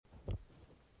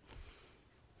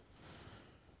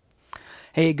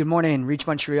Hey, good morning, Reach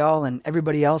Montreal and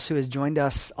everybody else who has joined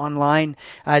us online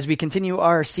as we continue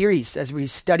our series, as we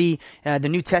study the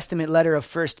New Testament letter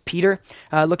of 1 Peter,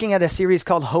 looking at a series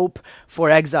called Hope for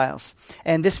Exiles.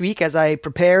 And this week, as I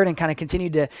prepared and kind of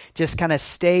continued to just kind of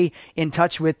stay in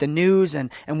touch with the news and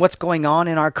what's going on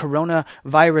in our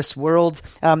coronavirus world,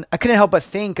 I couldn't help but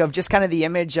think of just kind of the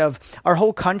image of our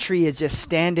whole country is just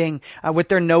standing with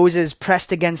their noses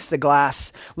pressed against the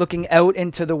glass, looking out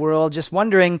into the world, just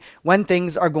wondering when things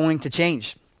are going to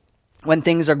change, when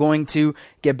things are going to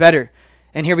get better.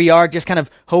 And here we are just kind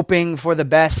of hoping for the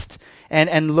best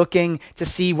and looking to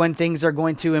see when things are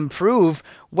going to improve,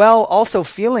 while also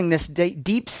feeling this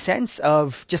deep sense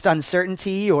of just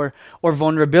uncertainty or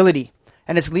vulnerability.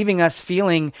 And it's leaving us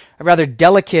feeling rather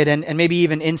delicate and maybe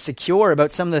even insecure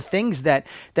about some of the things that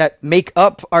make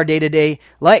up our day-to-day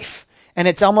life. And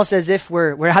it's almost as if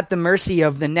we're at the mercy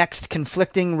of the next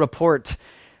conflicting report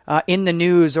in the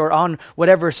news or on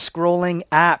whatever scrolling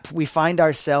app we find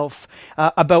ourselves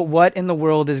about what in the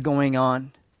world is going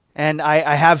on. And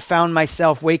I have found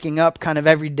myself waking up kind of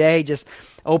every day just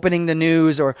opening the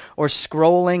news or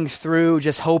scrolling through,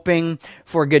 just hoping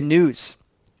for good news.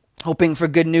 Hoping for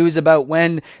good news about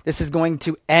when this is going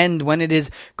to end, when it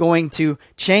is going to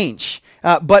change.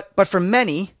 But for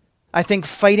many, I think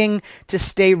fighting to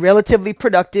stay relatively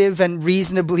productive and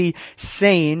reasonably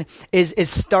sane is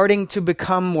starting to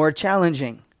become more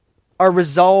challenging. Our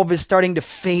resolve is starting to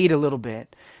fade a little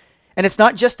bit. And it's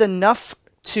not just enough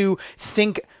to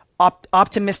think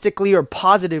optimistically or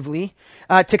positively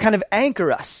to kind of anchor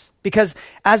us. Because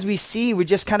as we see, we're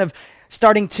just kind of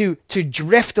starting to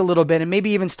drift a little bit and maybe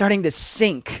even starting to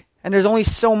sink. And there's only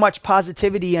so much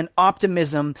positivity and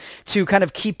optimism to kind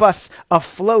of keep us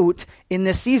afloat in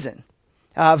this season.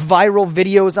 Viral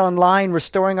videos online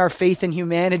restoring our faith in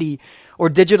humanity, or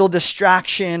digital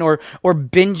distraction, or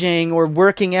binging, or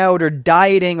working out, or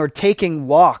dieting, or taking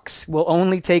walks will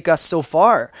only take us so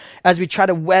far as we try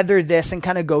to weather this and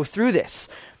kind of go through this.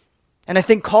 And I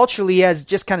think culturally, as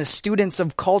just kind of students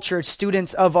of culture,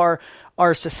 students of our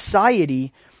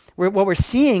society, what we're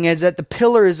seeing is that the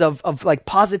pillars of like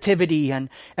positivity and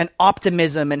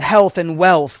optimism and health and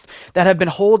wealth that have been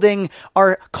holding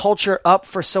our culture up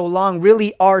for so long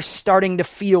really are starting to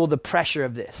feel the pressure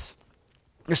of this.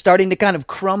 They're starting to kind of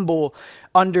crumble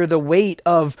under the weight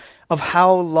of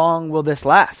how long will this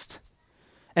last.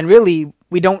 And really,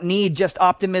 we don't need just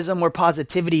optimism or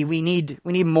positivity. We need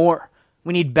more.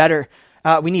 We need better.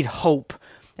 We need hope.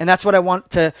 And that's what I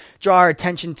want to draw our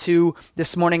attention to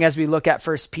this morning as we look at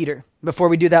 1 Peter. Before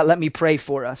we do that, let me pray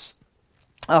for us.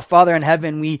 Father in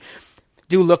heaven, we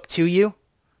do look to you.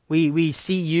 We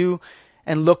see you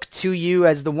and look to you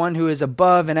as the one who is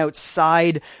above and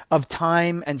outside of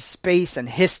time and space and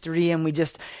history. And we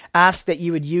just ask that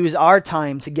you would use our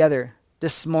time together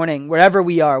this morning, wherever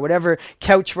we are, whatever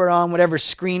couch we're on, whatever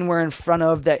screen we're in front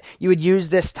of, that you would use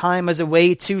this time as a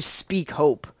way to speak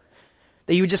hope.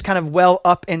 That you would just kind of well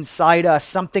up inside us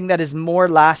something that is more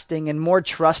lasting and more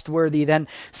trustworthy than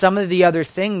some of the other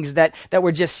things that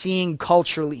we're just seeing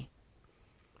culturally.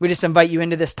 We just invite you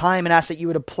into this time and ask that you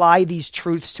would apply these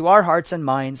truths to our hearts and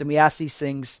minds. And we ask these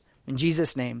things in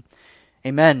Jesus' name.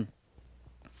 Amen.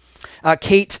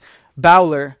 Kate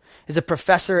Bowler is a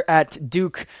professor at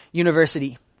Duke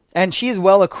University, and she is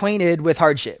well acquainted with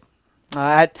hardship.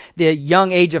 At the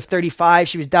young age of 35,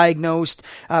 she was diagnosed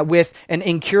with an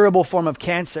incurable form of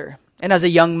cancer. And as a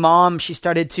young mom, she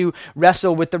started to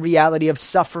wrestle with the reality of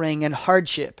suffering and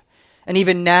hardship. And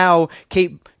even now,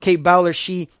 Kate Bowler,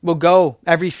 she will go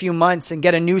every few months and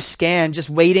get a new scan, just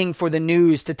waiting for the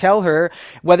news to tell her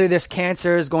whether this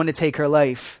cancer is going to take her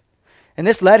life. And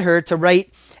this led her to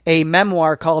write a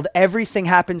memoir called Everything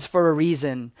Happens for a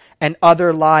Reason and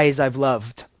Other Lies I've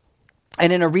Loved.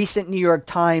 And in a recent New York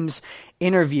Times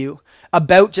interview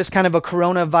about just kind of a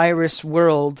coronavirus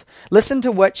world, listen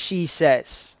to what she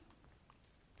says.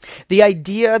 The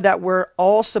idea that we're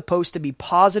all supposed to be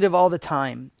positive all the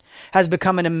time has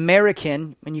become an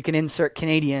American, and you can insert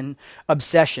Canadian,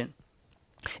 obsession.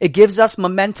 It gives us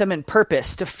momentum and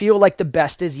purpose to feel like the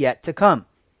best is yet to come.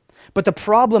 But the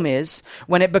problem is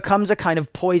when it becomes a kind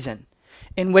of poison,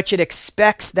 in which it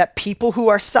expects that people who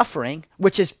are suffering,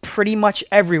 which is pretty much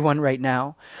everyone right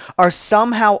now, are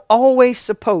somehow always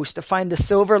supposed to find the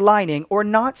silver lining or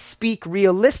not speak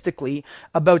realistically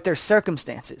about their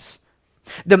circumstances.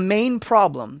 The main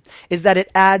problem is that it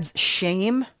adds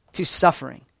shame to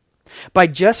suffering. By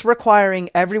just requiring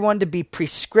everyone to be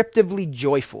prescriptively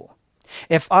joyful,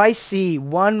 If I see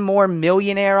one more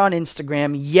millionaire on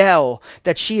Instagram yell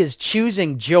that she is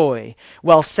choosing joy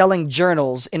while selling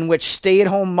journals in which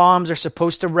stay-at-home moms are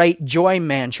supposed to write joy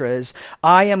mantras,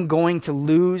 I am going to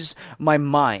lose my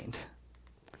mind.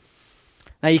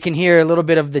 Now you can hear a little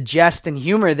bit of the jest and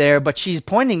humor there, but she's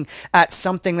pointing at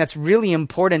something that's really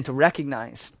important to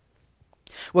recognize.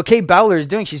 What Kate Bowler is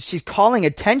doing, she's calling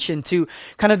attention to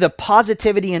kind of the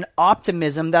positivity and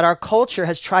optimism that our culture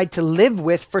has tried to live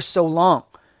with for so long.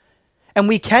 And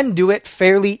we can do it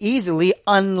fairly easily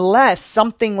unless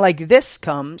something like this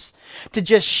comes to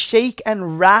just shake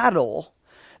and rattle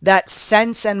that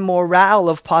sense and morale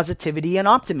of positivity and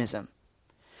optimism.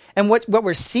 And what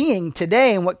we're seeing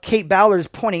today and what Kate Bowler is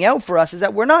pointing out for us is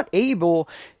that we're not able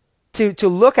to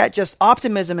look at just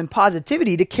optimism and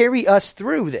positivity to carry us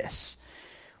through this.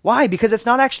 Why? Because it's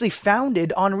not actually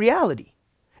founded on reality.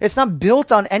 It's not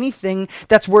built on anything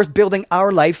that's worth building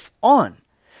our life on.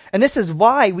 And this is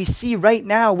why we see right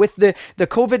now with the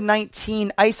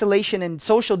COVID-19 isolation and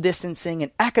social distancing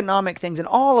and economic things and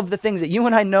all of the things that you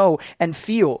and I know and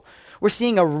feel, we're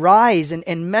seeing a rise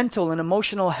in mental and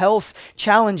emotional health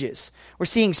challenges. We're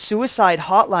seeing suicide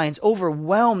hotlines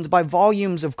overwhelmed by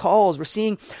volumes of calls. We're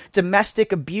seeing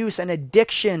domestic abuse and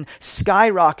addiction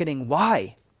skyrocketing.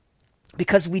 Why?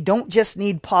 Because we don't just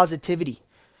need positivity.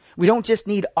 We don't just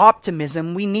need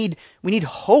optimism. We need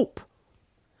hope.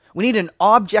 We need an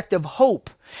object of hope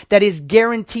that is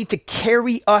guaranteed to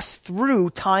carry us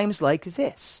through times like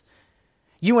this.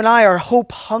 You and I are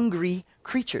hope-hungry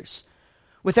creatures.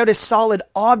 Without a solid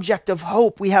object of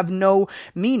hope, we have no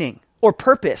meaning or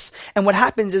purpose. And what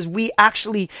happens is we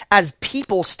actually, as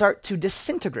people, start to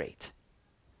disintegrate.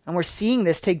 And we're seeing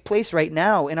this take place right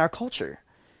now in our culture.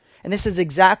 And this is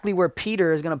exactly where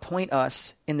Peter is going to point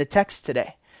us in the text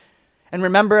today. And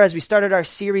remember, as we started our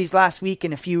series last week,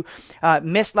 and if you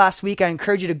missed last week, I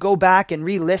encourage you to go back and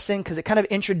re-listen because it kind of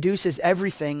introduces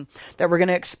everything that we're going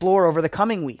to explore over the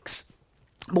coming weeks.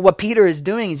 But what Peter is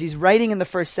doing is he's writing in the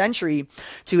first century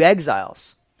to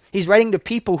exiles. He's writing to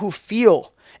people who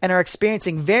feel and are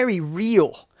experiencing very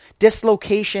real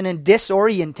dislocation and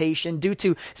disorientation due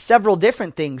to several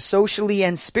different things, socially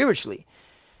and spiritually.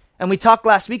 And we talked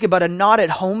last week about a not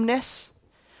at homeness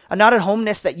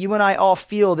that you and I all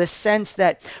feel, this sense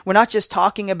that we're not just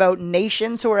talking about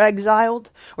nations who are exiled,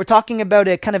 we're talking about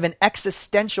a kind of an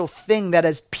existential thing that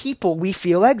as people we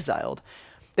feel exiled,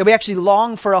 that we actually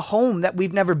long for a home that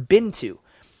we've never been to.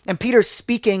 And Peter's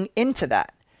speaking into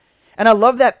that. And I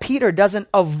love that Peter doesn't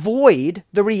avoid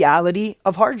the reality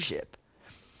of hardship.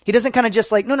 He doesn't kind of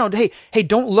just like, no, hey,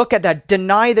 don't look at that,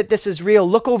 deny that this is real,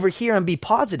 look over here and be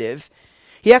positive.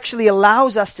 He actually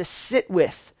allows us to sit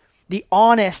with the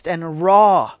honest and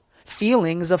raw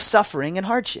feelings of suffering and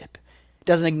hardship. He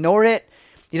doesn't ignore it.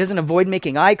 He doesn't avoid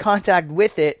making eye contact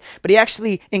with it, but he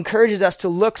actually encourages us to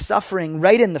look suffering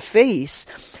right in the face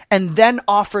and then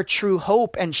offer true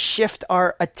hope and shift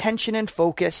our attention and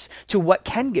focus to what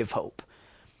can give hope.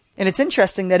 And it's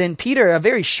interesting that in Peter, a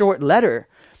very short letter,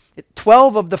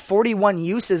 12 of the 41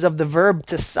 uses of the verb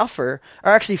to suffer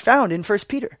are actually found in 1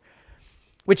 Peter.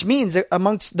 Which means that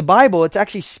amongst the Bible, it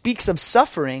actually speaks of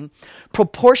suffering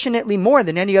proportionately more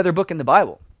than any other book in the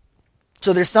Bible.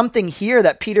 So there's something here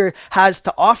that Peter has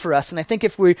to offer us. And I think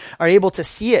if we are able to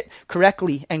see it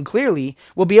correctly and clearly,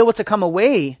 we'll be able to come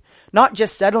away not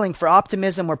just settling for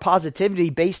optimism or positivity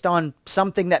based on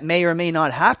something that may or may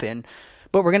not happen,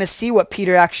 but we're going to see what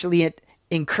Peter actually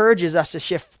encourages us to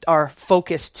shift our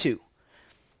focus to.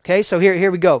 Okay, so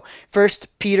here we go. 1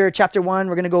 Peter chapter 1,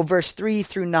 we're going to go verse 3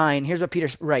 through 9. Here's what Peter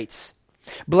writes.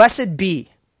 Blessed be,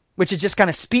 which is just kind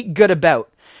of speak good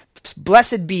about.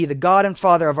 Blessed be the God and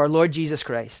Father of our Lord Jesus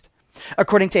Christ.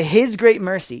 According to his great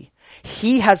mercy,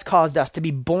 he has caused us to be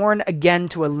born again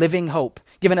to a living hope,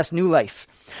 given us new life.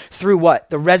 Through what?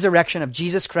 The resurrection of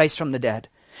Jesus Christ from the dead.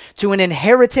 To an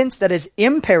inheritance that is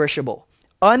imperishable,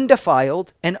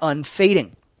 undefiled, and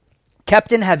unfading.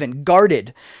 Kept in heaven,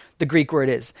 guarded, the Greek word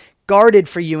is, guarded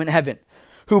for you in heaven,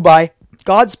 who by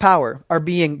God's power are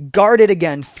being guarded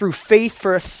again through faith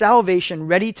for a salvation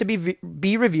ready to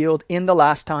be revealed in the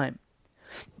last time.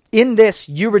 In this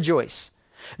you rejoice,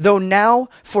 though now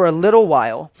for a little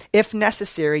while, if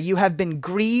necessary, you have been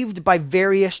grieved by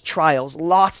various trials,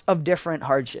 lots of different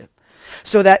hardship,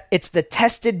 so that it's the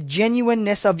tested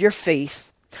genuineness of your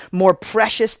faith, more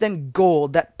precious than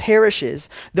gold that perishes,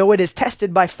 though it is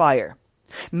tested by fire,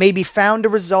 may be found to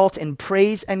result in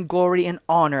praise and glory and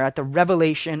honor at the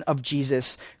revelation of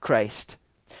Jesus Christ.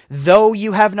 Though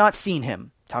you have not seen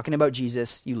him, talking about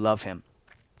Jesus, you love him.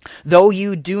 Though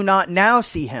you do not now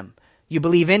see him, you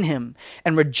believe in him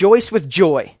and rejoice with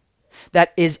joy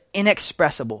that is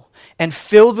inexpressible and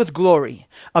filled with glory,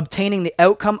 obtaining the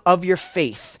outcome of your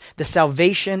faith, the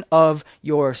salvation of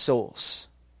your souls.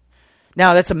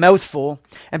 Now, that's a mouthful,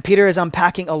 and Peter is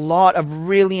unpacking a lot of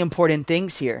really important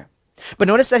things here. But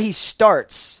notice that he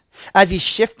starts, as he's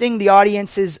shifting the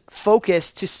audience's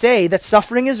focus, to say that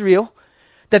suffering is real,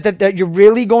 that you're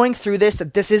really going through this,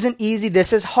 that this isn't easy,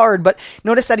 this is hard. But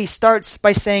notice that he starts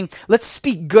by saying, let's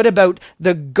speak good about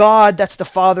the God that's the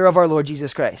Father of our Lord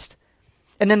Jesus Christ.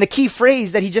 And then the key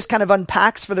phrase that he just kind of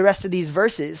unpacks for the rest of these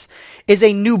verses is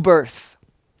a new birth.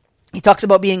 He talks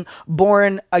about being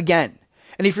born again.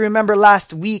 And if you remember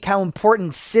last week how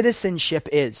important citizenship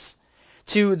is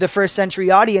to the first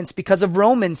century audience because of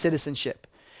Roman citizenship.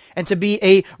 And to be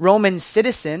a Roman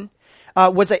citizen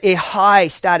was a high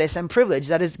status and privilege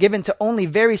that is given to only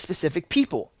very specific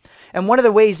people. And one of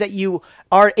the ways that you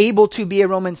are able to be a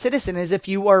Roman citizen is if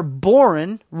you are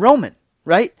born Roman,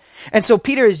 right? And so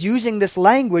Peter is using this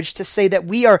language to say that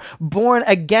we are born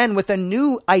again with a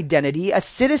new identity, a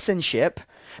citizenship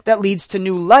that leads to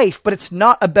new life. But it's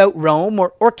not about Rome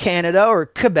or Canada or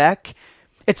Quebec.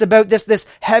 It's about this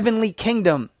heavenly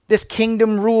kingdom, this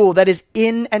kingdom rule that is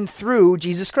in and through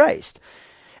Jesus Christ.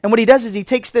 And what he does is he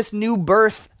takes this new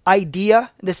birth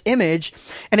idea, this image,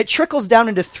 and it trickles down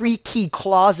into three key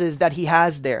clauses that he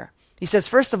has there. He says,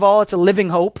 first of all, it's a living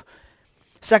hope.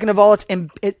 Second of all, it's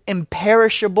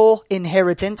imperishable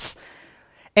inheritance.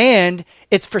 And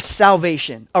it's for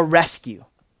salvation, a rescue.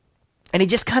 And he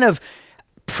just kind of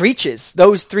preaches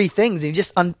those three things. And he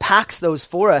just unpacks those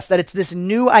for us, that it's this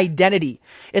new identity.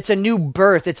 It's a new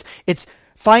birth. It's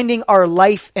finding our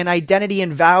life and identity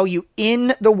and value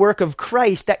in the work of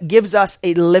Christ that gives us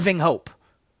a living hope.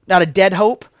 Not a dead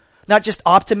hope, not just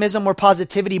optimism or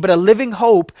positivity, but a living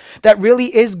hope that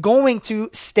really is going to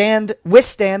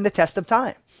withstand the test of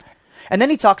time. And then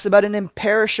he talks about an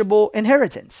imperishable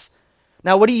inheritance.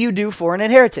 Now, what do you do for an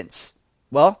inheritance?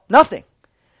 Well, nothing.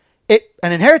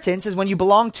 An inheritance is when you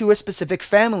belong to a specific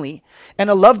family and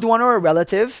a loved one or a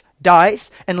relative dies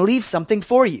and leaves something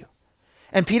for you.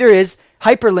 And Peter is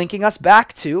hyperlinking us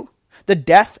back to the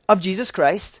death of Jesus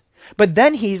Christ, but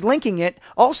then he's linking it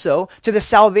also to the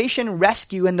salvation,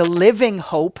 rescue, and the living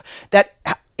hope that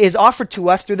is offered to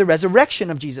us through the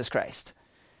resurrection of Jesus Christ.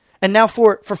 And now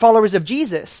for followers of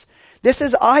Jesus, this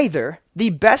is either the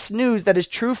best news that is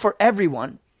true for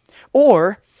everyone,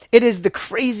 or it is the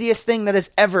craziest thing that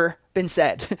has ever been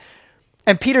said.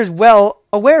 And Peter's well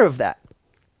aware of that.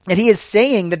 And he is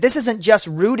saying that this isn't just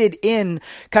rooted in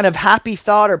kind of happy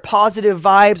thought or positive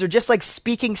vibes or just like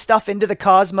speaking stuff into the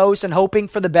cosmos and hoping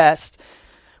for the best.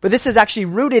 But this is actually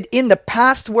rooted in the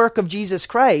past work of Jesus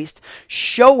Christ,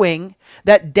 showing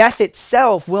that death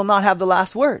itself will not have the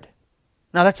last word.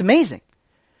 Now that's amazing.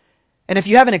 And if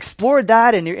you haven't explored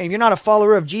that and you're not a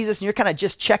follower of Jesus and you're kind of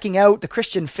just checking out the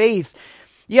Christian faith,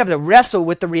 you have to wrestle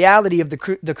with the reality of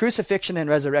the crucifixion and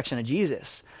resurrection of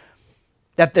Jesus.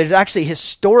 That there's actually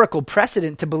historical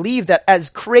precedent to believe that, as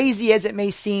crazy as it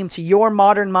may seem to your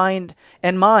modern mind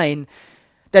and mine,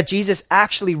 that Jesus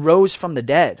actually rose from the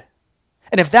dead.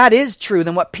 And if that is true,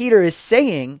 then what Peter is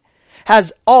saying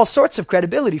has all sorts of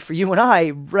credibility for you and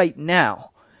I right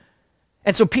now.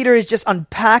 And so Peter is just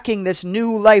unpacking this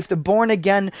new life, the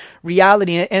born-again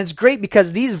reality. And it's great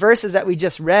because these verses that we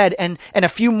just read and a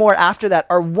few more after that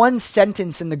are one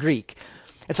sentence in the Greek.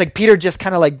 It's like Peter just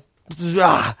kind of like,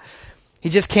 he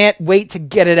just can't wait to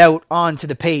get it out onto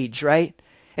the page, right?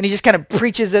 And he just kind of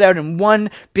preaches it out in one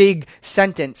big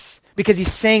sentence because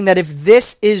he's saying that if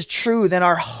this is true, then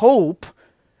our hope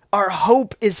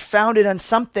is founded on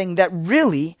something that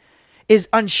really is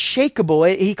unshakable.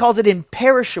 He calls it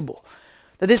imperishable.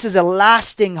 That this is a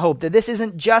lasting hope, that this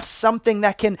isn't just something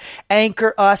that can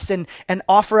anchor us and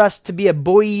offer us to be a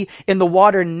buoy in the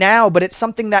water now, but it's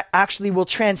something that actually will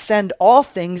transcend all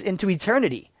things into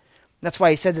eternity. That's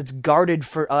why he says it's guarded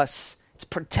for us, it's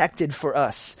protected for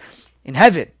us in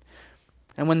heaven.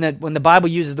 And when the Bible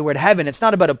uses the word heaven, it's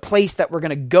not about a place that we're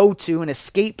going to go to and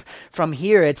escape from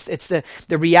here. It's the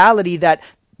reality that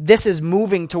this is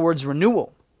moving towards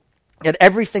renewal, that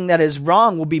everything that is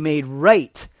wrong will be made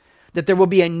right, that there will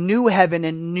be a new heaven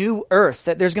and new earth,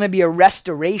 that there's going to be a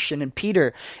restoration. And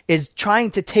Peter is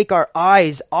trying to take our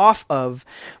eyes off of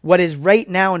what is right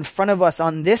now in front of us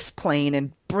on this plane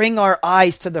and bring our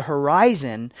eyes to the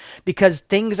horizon, because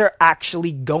things are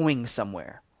actually going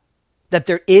somewhere. That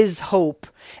there is hope,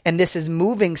 and this is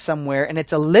moving somewhere, and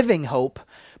it's a living hope,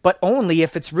 but only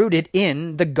if it's rooted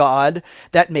in the God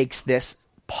that makes this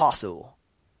possible.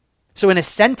 So in a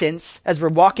sentence, as we're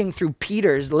walking through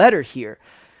Peter's letter here,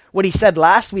 what he said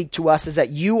last week to us is that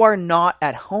you are not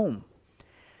at home.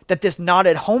 That this not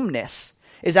at homeness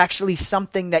is actually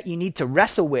something that you need to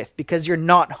wrestle with because you're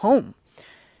not home.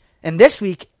 And this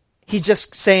week, he's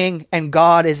just saying, and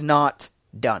God is not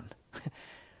done.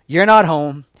 You're not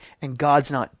home, and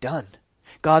God's not done.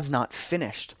 God's not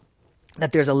finished.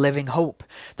 That there's a living hope,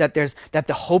 that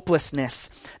the hopelessness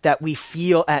that we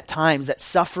feel at times, that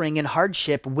suffering and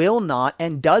hardship will not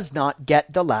and does not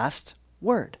get the last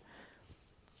word.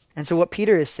 And so what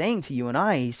Peter is saying to you and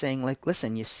I, he's saying, like,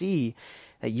 listen, you see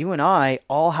that you and I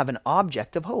all have an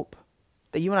object of hope.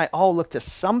 That you and I all look to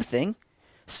something,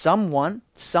 someone,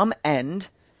 some end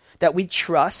that we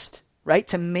trust, right,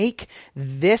 to make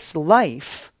this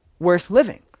life worth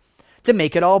living, to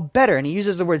make it all better. And he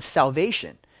uses the word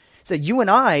salvation. So you and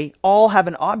I all have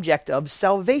an object of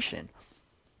salvation.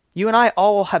 You and I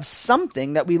all have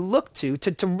something that we look to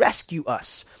rescue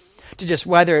us. To just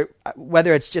whether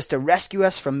it's just to rescue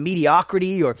us from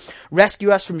mediocrity or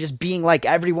rescue us from just being like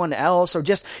everyone else or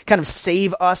just kind of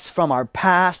save us from our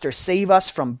past or save us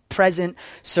from present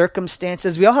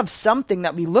circumstances. We all have something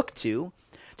that we look to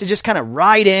just kind of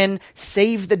ride in,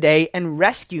 save the day, and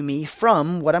rescue me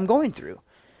from what I'm going through.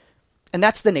 And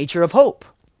that's the nature of hope.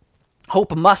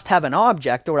 Hope must have an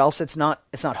object, or else it's not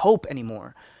hope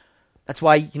anymore. That's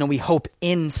why, we hope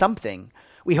in something.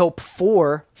 We hope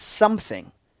for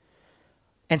something.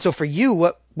 And so for you,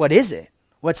 what is it?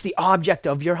 What's the object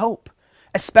of your hope?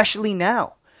 Especially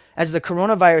now, as the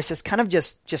coronavirus has kind of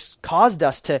just caused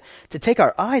us to take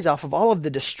our eyes off of all of the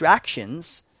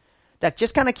distractions that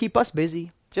just kind of keep us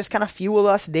busy, just kind of fuel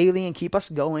us daily and keep us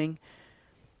going.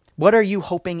 What are you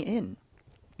hoping in?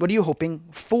 What are you hoping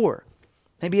for?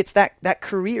 Maybe it's that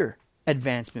career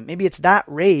advancement. Maybe it's that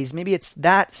raise. Maybe it's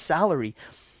that salary.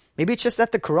 Maybe it's just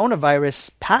that the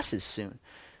coronavirus passes soon.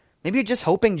 Maybe you're just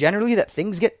hoping generally that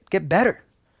things get better,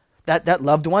 that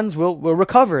loved ones will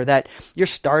recover, that your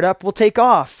startup will take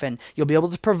off and you'll be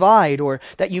able to provide, or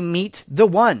that you meet the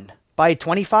one by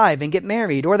 25 and get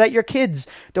married, or that your kids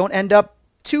don't end up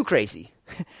too crazy.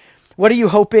 What are you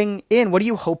hoping in? What are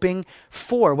you hoping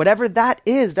for? Whatever that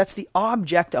is, that's the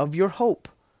object of your hope.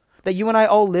 That you and I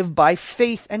all live by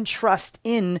faith and trust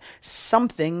in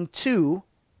something to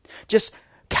just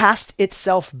cast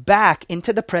itself back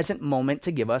into the present moment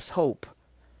to give us hope.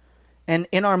 And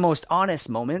in our most honest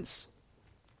moments,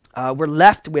 we're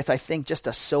left with, I think, just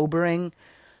a sobering,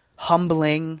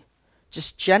 humbling,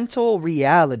 just gentle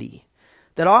reality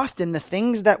that often the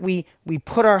things that we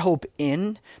put our hope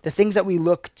in, the things that we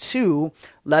look to,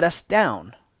 let us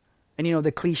down. And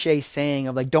the cliche saying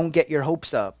of like, don't get your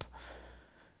hopes up.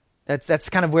 That's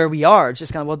kind of where we are. It's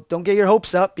just kind of, well, don't get your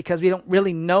hopes up because we don't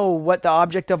really know what the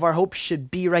object of our hope should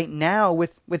be right now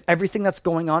with everything that's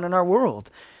going on in our world.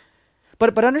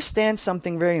 But understand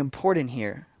something very important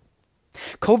here.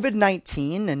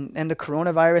 COVID-19 and the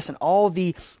coronavirus and all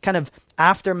the kind of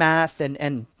aftermath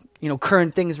and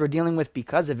current things we're dealing with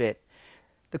because of it,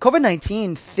 the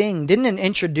COVID-19 thing didn't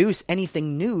introduce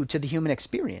anything new to the human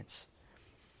experience.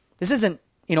 This isn't,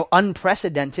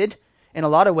 unprecedented. In a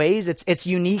lot of ways, it's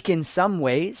unique in some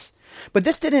ways, but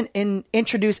this didn't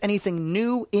introduce anything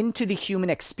new into the human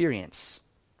experience.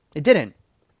 It didn't.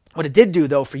 What it did do,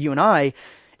 though, for you and I,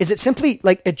 is it simply,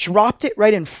 it dropped it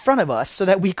right in front of us so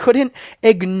that we couldn't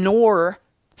ignore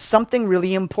something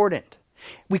really important.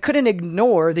 We couldn't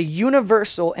ignore the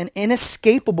universal and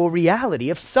inescapable reality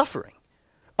of suffering,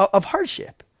 of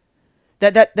hardship.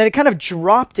 That it kind of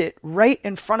dropped it right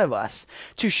in front of us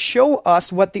to show us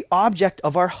what the object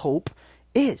of our hope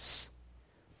is.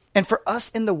 And for us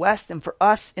in the West and for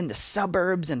us in the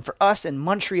suburbs and for us in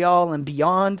Montreal and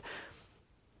beyond,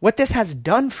 what this has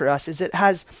done for us is it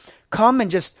has come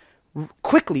and just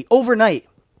quickly, overnight,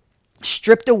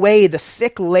 stripped away the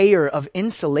thick layer of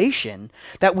insulation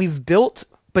that we've built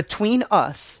between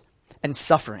us and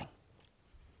suffering.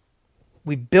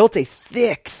 We built a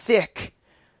thick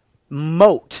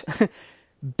moat,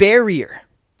 barrier,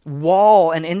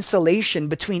 wall, and insulation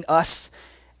between us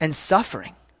and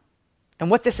suffering. And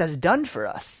what this has done for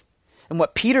us, and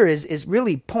what Peter is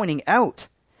really pointing out,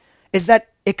 is that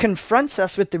it confronts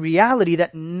us with the reality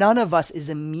that none of us is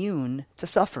immune to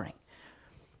suffering.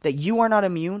 That you are not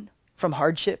immune from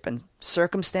hardship and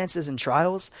circumstances and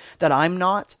trials, that I'm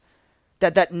not,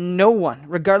 that no one,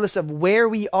 regardless of where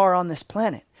we are on this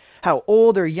planet, how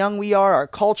old or young we are, our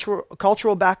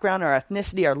cultural background, our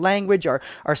ethnicity, our language, our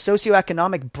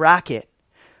socioeconomic bracket,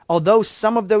 although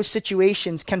some of those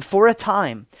situations can for a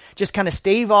time just kind of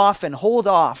stave off and hold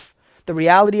off the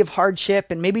reality of hardship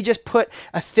and maybe just put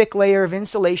a thick layer of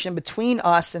insulation between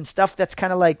us and stuff that's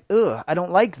kind of like, ugh, I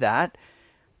don't like that.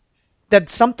 That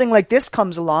something like this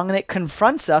comes along and it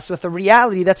confronts us with a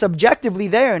reality that's objectively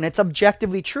there and it's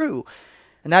objectively true.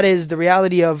 And that is the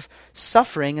reality of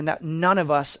suffering, and that none of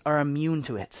us are immune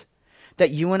to it.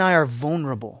 That you and I are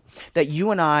vulnerable. That you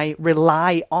and I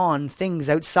rely on things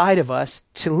outside of us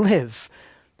to live.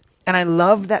 And I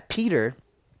love that Peter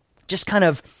just kind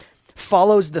of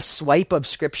follows the swipe of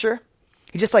Scripture.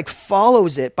 He just like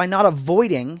follows it by not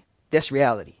avoiding this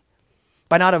reality.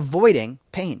 By not avoiding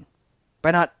pain.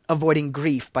 By not avoiding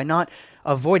grief. By not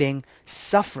avoiding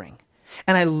suffering.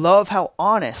 And I love how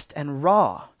honest and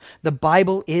raw the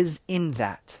Bible is in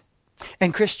that.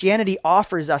 And Christianity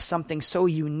offers us something so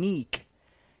unique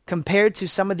compared to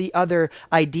some of the other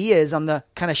ideas on the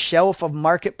kind of shelf of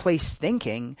marketplace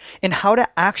thinking, in how to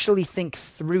actually think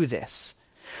through this.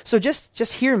 So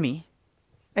just hear me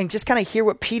and just kind of hear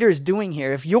what Peter is doing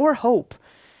here. If your hope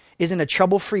is in a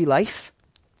trouble-free life,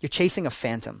 you're chasing a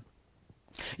phantom.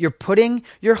 You're putting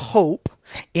your hope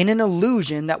in an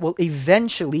illusion that will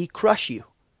eventually crush you.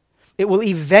 It will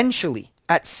eventually,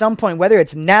 at some point, whether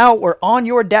it's now or on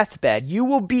your deathbed, you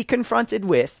will be confronted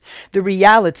with the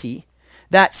reality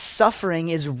that suffering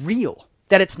is real,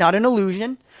 that it's not an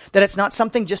illusion, that it's not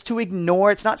something just to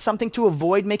ignore, it's not something to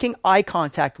avoid making eye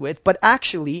contact with, but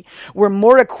actually we're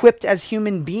more equipped as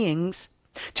human beings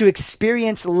to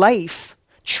experience life,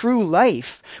 true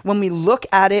life, when we look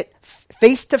at it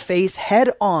face to face, head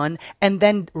on, and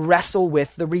then wrestle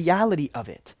with the reality of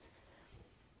it.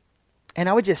 And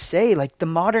I would just say, like, the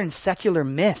modern secular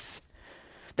myth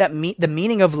that the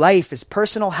meaning of life is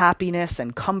personal happiness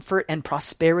and comfort and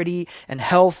prosperity and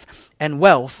health and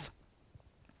wealth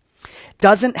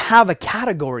doesn't have a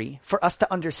category for us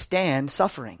to understand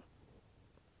suffering.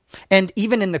 And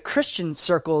even in the Christian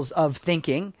circles of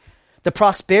thinking, the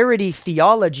prosperity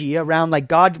theology around like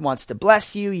God wants to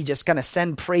bless you, you just kind of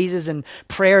send praises and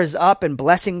prayers up and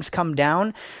blessings come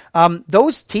down.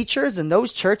 Those teachers and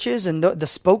those churches and the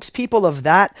spokespeople of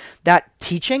that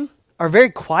teaching are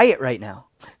very quiet right now.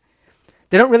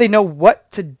 They don't really know what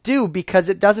to do because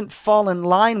it doesn't fall in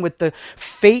line with the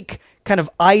fake kind of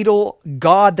idol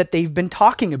God that they've been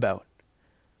talking about.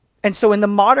 And so in the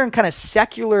modern kind of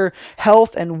secular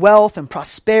health and wealth and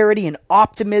prosperity and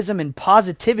optimism and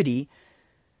positivity,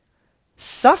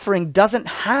 suffering doesn't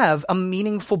have a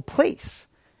meaningful place.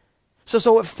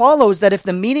 So it follows that if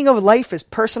the meaning of life is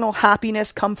personal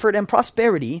happiness, comfort, and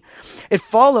prosperity, it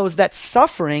follows that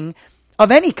suffering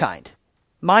of any kind,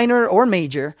 minor or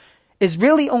major, is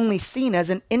really only seen as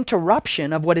an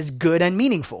interruption of what is good and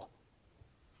meaningful.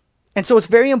 And so it's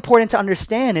very important to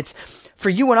understand, it's for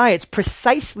you and I, it's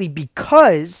precisely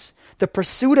because the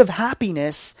pursuit of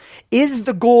happiness is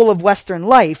the goal of Western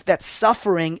life that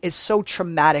suffering is so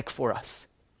traumatic for us.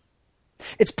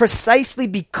 It's precisely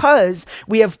because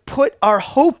we have put our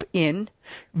hope in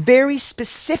very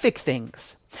specific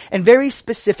things and very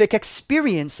specific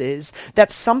experiences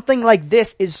that something like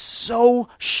this is so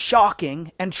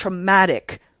shocking and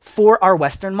traumatic for our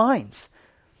Western minds.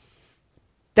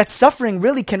 That suffering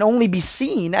really can only be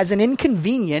seen as an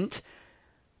inconvenient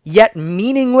yet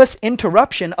meaningless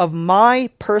interruption of my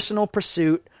personal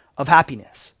pursuit of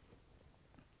happiness.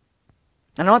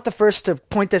 And I'm not the first to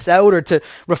point this out or to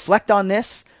reflect on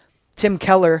this. Tim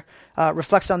Keller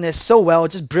reflects on this so well,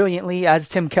 just brilliantly, as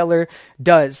Tim Keller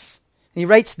does. And he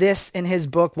writes this in his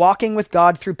book, Walking with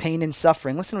God Through Pain and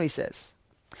Suffering. Listen to what he says.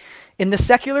 In the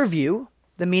secular view,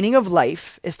 the meaning of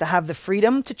life is to have the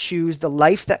freedom to choose the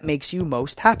life that makes you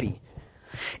most happy.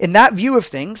 In that view of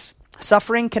things,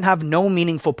 suffering can have no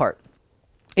meaningful part.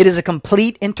 It is a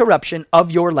complete interruption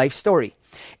of your life story.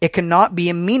 It cannot be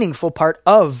a meaningful part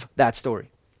of that story.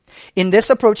 In this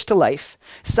approach to life,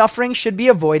 suffering should be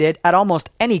avoided at almost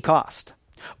any cost,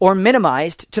 or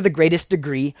minimized to the greatest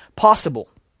degree possible.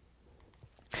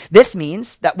 This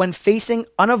means that when facing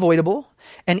unavoidable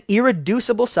and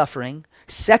irreducible suffering,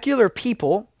 secular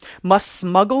people must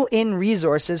smuggle in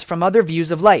resources from other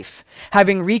views of life,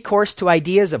 having recourse to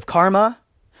ideas of karma,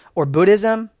 or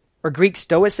Buddhism, or Greek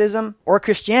Stoicism, or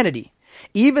Christianity,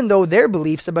 even though their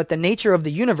beliefs about the nature of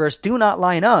the universe do not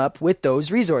line up with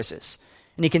those resources.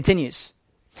 And he continues,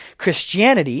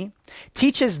 Christianity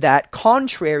teaches that,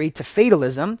 contrary to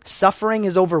fatalism, suffering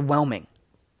is overwhelming.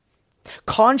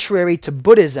 Contrary to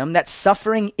Buddhism, that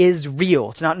suffering is real.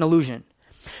 It's not an illusion.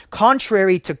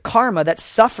 Contrary to karma, that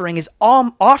suffering is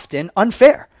often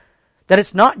unfair. That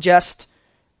it's not just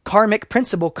karmic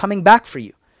principle coming back for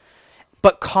you.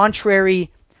 But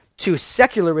contrary to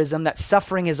secularism, that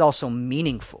suffering is also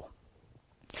meaningful.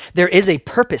 There is a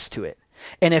purpose to it.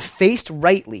 And if faced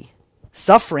rightly,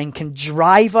 suffering can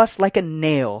drive us like a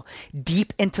nail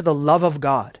deep into the love of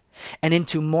God and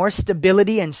into more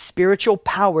stability and spiritual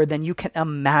power than you can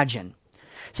imagine.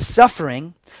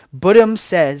 Suffering, Buddhism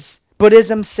says,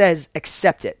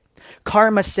 accept it.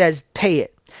 Karma says pay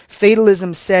it.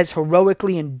 Fatalism says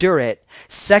heroically endure it.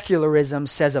 Secularism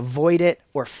says avoid it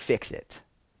or fix it.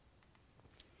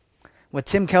 What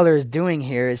Tim Keller is doing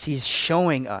here is he's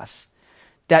showing us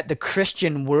that the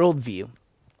Christian worldview,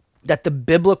 that the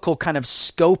biblical kind of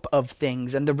scope of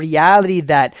things and the reality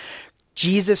that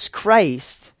Jesus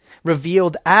Christ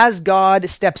revealed as God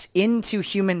steps into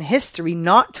human history,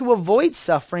 not to avoid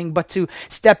suffering, but to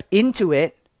step into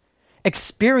it,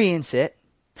 experience it,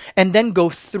 and then go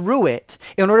through it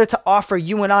in order to offer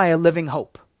you and I a living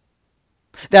hope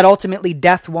that ultimately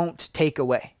death won't take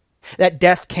away, that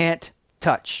death can't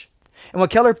touch. And what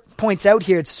Keller points out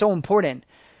here, it's so important,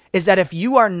 is that if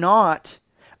you are not,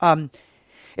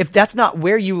 if that's not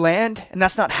where you land, and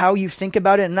that's not how you think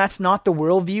about it, and that's not the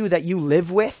worldview that you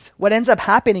live with, what ends up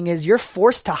happening is you're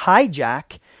forced to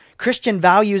hijack Christian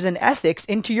values and ethics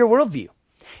into your worldview,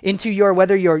 into your,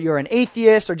 whether you're an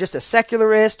atheist or just a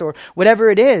secularist or whatever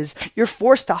it is, you're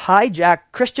forced to hijack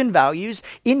Christian values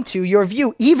into your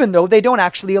view, even though they don't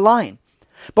actually align.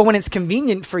 But when it's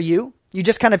convenient for you, you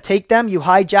just kind of take them, you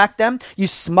hijack them, you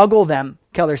smuggle them,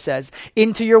 Keller says,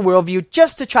 into your worldview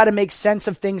just to try to make sense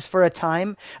of things for a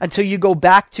time until you go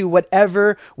back to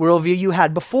whatever worldview you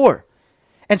had before.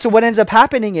 And so what ends up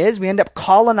happening is we end up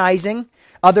colonizing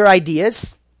other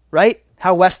ideas, right?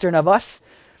 How Western of us.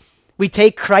 We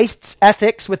take Christ's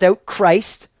ethics without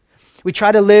Christ. We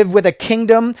try to live with a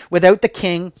kingdom without the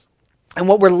king. And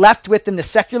what we're left with in the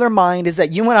secular mind is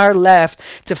that you and I are left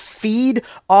to feed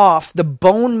off the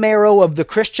bone marrow of the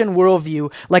Christian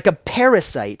worldview like a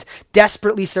parasite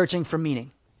desperately searching for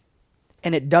meaning.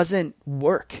 And it doesn't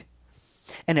work.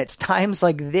 And it's times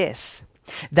like this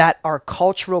that our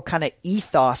cultural kind of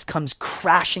ethos comes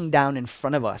crashing down in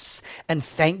front of us. And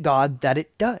thank God that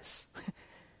it does.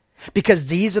 Because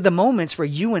these are the moments where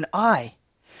you and I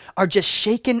are just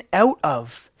shaken out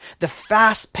of the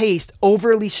fast-paced,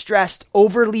 overly stressed,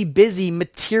 overly busy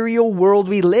material world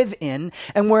we live in,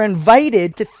 and we're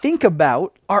invited to think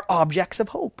about our objects of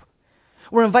hope.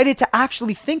 We're invited to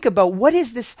actually think about what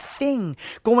is this thing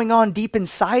going on deep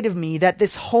inside of me, that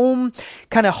this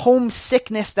kind of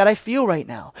homesickness that I feel right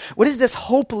now? What is this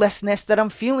hopelessness that I'm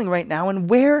feeling right now, and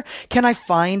where can I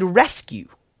find rescue?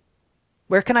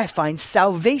 Where can I find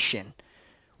salvation?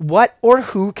 What or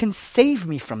who can save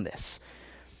me from this?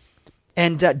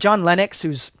 And John Lennox,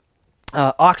 who's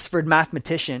Oxford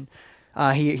mathematician,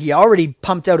 he already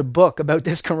pumped out a book about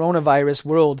this coronavirus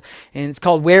world, and it's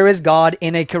called Where is God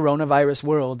in a Coronavirus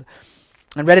World?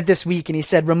 I read it this week, and he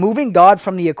said, removing God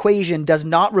from the equation does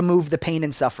not remove the pain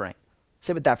and suffering.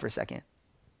 Sit with that for a second.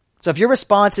 So if your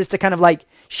response is to kind of like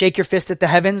shake your fist at the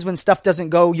heavens when stuff doesn't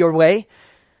go your way,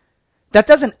 that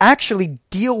doesn't actually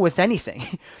deal with anything.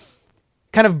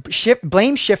 Kind of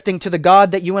blame shifting to the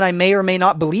God that you and I may or may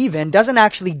not believe in doesn't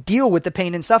actually deal with the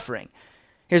pain and suffering.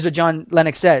 Here's what John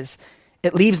Lennox says.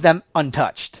 It leaves them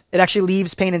untouched. It actually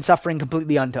leaves pain and suffering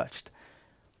completely untouched.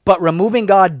 But removing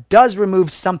God does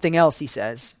remove something else, he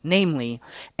says, namely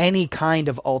any kind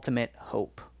of ultimate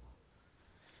hope.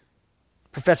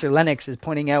 Professor Lennox is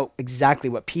pointing out exactly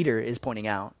what Peter is pointing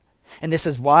out. And this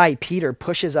is why Peter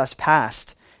pushes us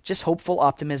past just hopeful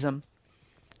optimism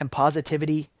and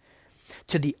positivity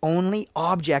to the only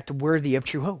object worthy of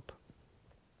true hope,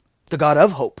 the God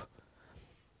of hope.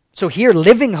 So here,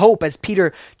 living hope, as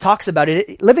Peter talks about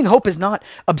it, living hope is not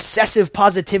obsessive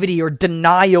positivity or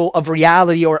denial of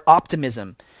reality or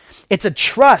optimism. It's a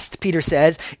trust, Peter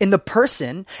says, in the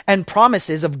person and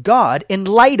promises of God in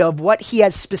light of what he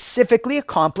has specifically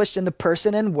accomplished in the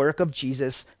person and work of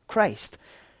Jesus Christ.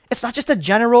 It's not just a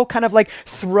general kind of like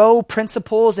throw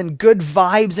principles and good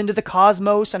vibes into the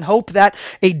cosmos and hope that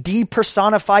a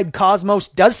depersonified cosmos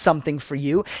does something for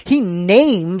you. He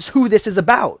names who this is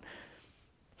about.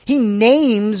 He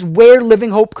names where living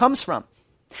hope comes from.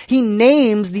 He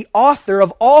names the author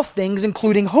of all things,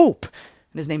 including hope.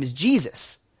 And his name is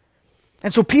Jesus.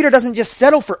 And so Peter doesn't just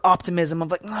settle for optimism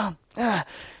of like,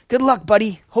 good luck,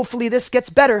 buddy. Hopefully this gets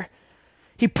better.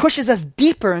 He pushes us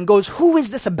deeper and goes, who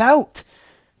is this about?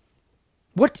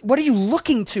 What are you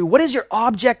looking to? What is your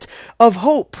object of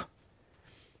hope?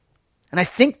 And I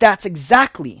think that's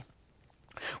exactly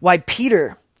why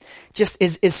Peter just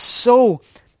is so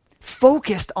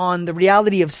focused on the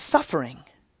reality of suffering.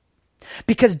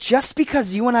 Because just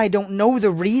because you and I don't know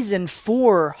the reason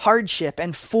for hardship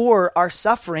and for our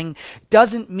suffering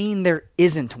doesn't mean there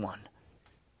isn't one.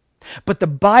 But the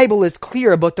Bible is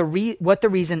clear about what the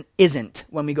reason isn't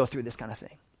when we go through this kind of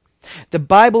thing. The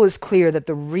Bible is clear that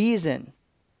the reason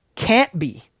can't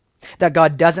be that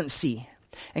God doesn't see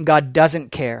and God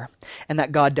doesn't care and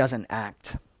that God doesn't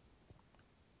act.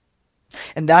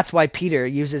 And that's why Peter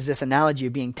uses this analogy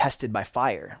of being tested by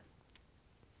fire.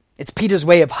 It's Peter's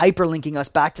way of hyperlinking us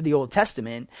back to the Old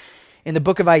Testament. In the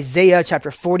book of Isaiah, chapter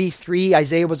 43,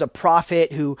 Isaiah was a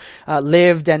prophet who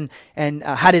lived and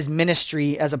had his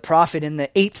ministry as a prophet in the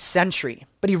 8th century.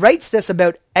 But he writes this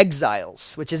about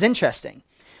exiles, which is interesting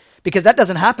because that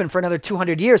doesn't happen for another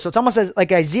 200 years. So it's almost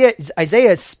like Isaiah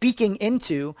is speaking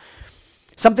into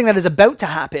something that is about to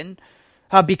happen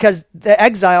because the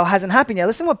exile hasn't happened yet.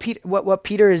 Listen what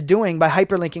Peter is doing by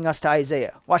hyperlinking us to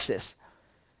Isaiah. Watch this.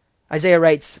 Isaiah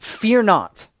writes, "Fear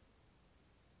not,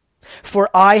 for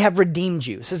I have redeemed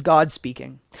you." This is God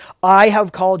speaking. "I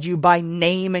have called you by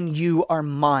name and you are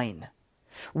mine.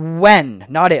 When,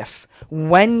 not if,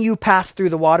 when you pass through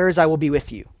the waters, I will be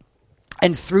with you.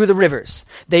 And through the rivers,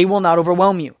 they will not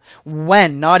overwhelm you.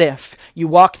 When, not if, you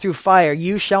walk through fire,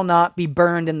 you shall not be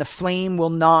burned and the flame will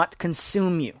not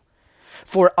consume you.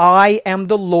 For I am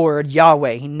the Lord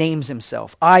Yahweh." He names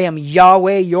himself. "I am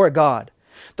Yahweh your God,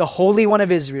 the Holy One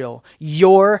of Israel,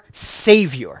 your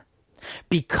Savior.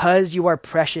 Because you are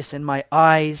precious in my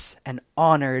eyes and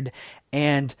honored,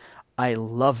 and I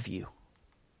love you."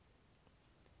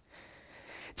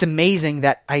 It's amazing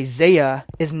that Isaiah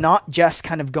is not just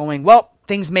kind of going, well,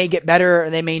 things may get better or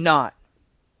they may not.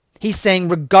 He's saying,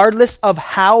 regardless of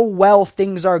how well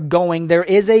things are going, there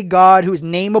is a God who is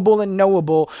nameable and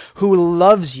knowable who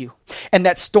loves you. And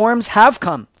that storms have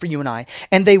come for you and I,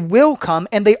 and they will come,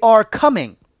 and they are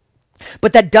coming.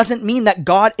 But that doesn't mean that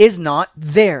God is not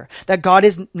there, that God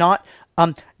is not,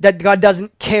 that God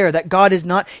doesn't care, that God is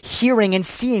not hearing and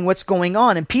seeing what's going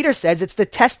on. And Peter says it's the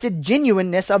tested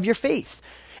genuineness of your faith.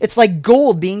 It's like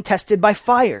gold being tested by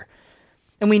fire.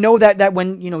 And we know that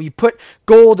when you put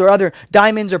gold or other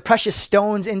diamonds or precious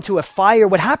stones into a fire,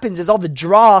 what happens is all the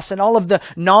dross and all of the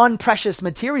non-precious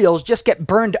materials just get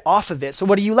burned off of it. So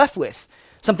what are you left with?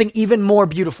 Something even more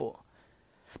beautiful.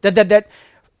 That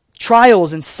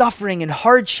trials and suffering and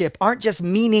hardship aren't just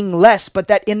meaningless, but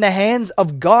that in the hands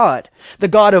of God, the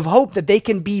God of hope, that they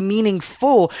can be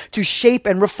meaningful to shape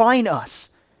and refine us.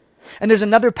 And there's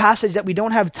another passage that we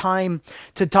don't have time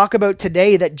to talk about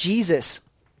today that Jesus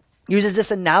uses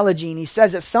this analogy, and he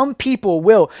says that some people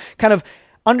will kind of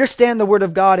understand the word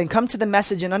of God and come to the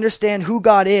message and understand who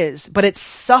God is, but it's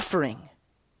suffering.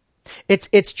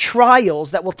 It's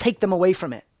trials that will take them away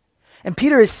from it. And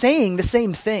Peter is saying the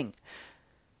same thing.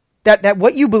 That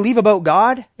what you believe about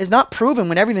God is not proven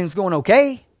when everything's going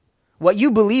okay. What you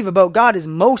believe about God is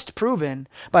most proven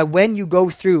by when you go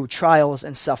through trials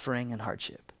and suffering and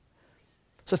hardship.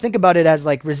 So think about it as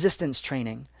like resistance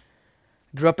training.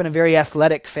 Grew up in a very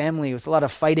athletic family with a lot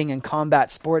of fighting and combat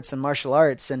sports and martial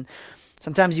arts. And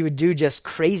sometimes you would do just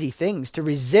crazy things to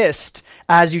resist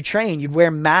as you train. You'd wear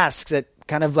masks that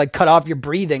kind of like cut off your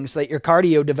breathing so that your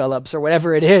cardio develops or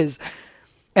whatever it is.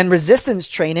 And resistance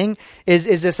training is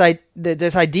this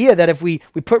idea that if we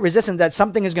put resistance, that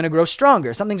something is going to grow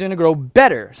stronger, something's going to grow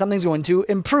better, something's going to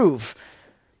improve.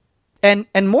 And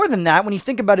more than that, when you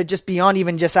think about it just beyond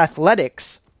even just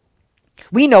athletics,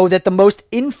 we know that the most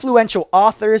influential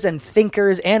authors and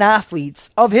thinkers and athletes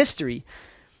of history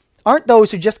aren't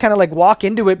those who just kind of like walk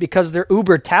into it because they're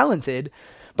uber talented,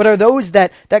 but are those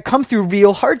that come through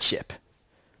real hardship.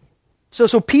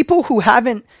 So people who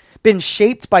haven't been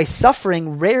shaped by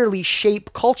suffering rarely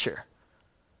shape culture.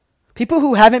 People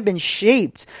who haven't been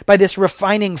shaped by this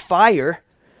refining fire,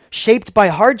 shaped by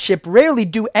hardship, rarely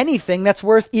do anything that's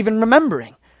worth even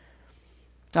remembering.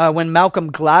 When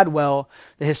Malcolm Gladwell,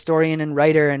 the historian and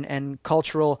writer and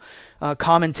cultural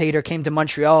commentator, came to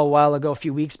Montreal a while ago, a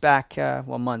few weeks back,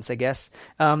 months, I guess.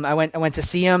 I went to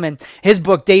see him, and his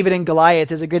book, David and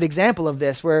Goliath, is a good example of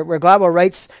this, where Gladwell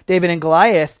writes David and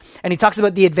Goliath, and he talks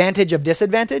about the advantage of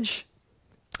disadvantage.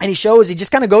 And he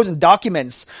just kind of goes and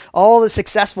documents all the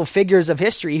successful figures of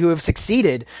history who have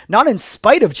succeeded, not in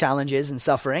spite of challenges and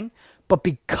suffering, but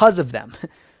because of them.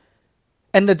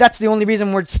 And that's the only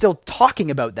reason we're still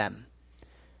talking about them.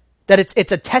 That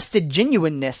it's a tested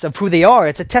genuineness of who they are.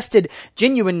 It's a tested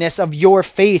genuineness of your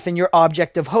faith and your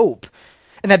object of hope.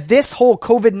 And that this whole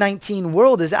COVID-19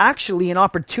 world is actually an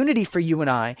opportunity for you and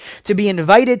I to be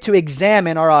invited to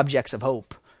examine our objects of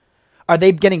hope. Are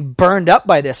they getting burned up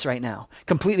by this right now?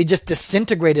 Completely just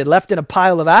disintegrated, left in a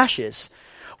pile of ashes?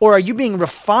 Or are you being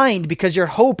refined because your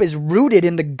hope is rooted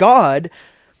in the God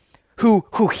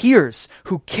who hears,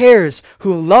 who cares,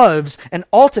 who loves, and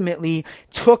ultimately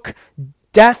took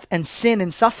death and sin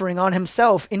and suffering on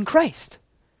himself in Christ?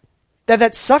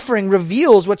 That suffering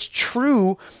reveals what's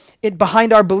true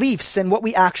behind our beliefs and what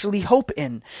we actually hope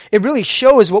in. It really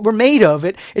shows what we're made of.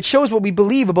 It shows what we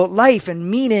believe about life and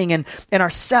meaning and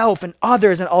ourself and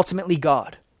others and ultimately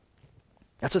God.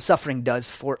 That's what suffering does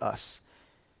for us,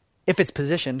 if it's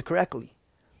positioned correctly.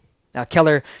 Now,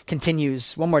 Keller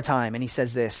continues one more time, and he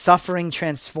says this: suffering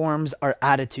transforms our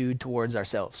attitude towards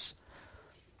ourselves.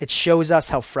 It shows us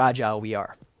how fragile we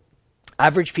are.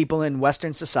 Average people in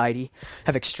Western society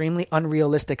have extremely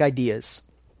unrealistic ideas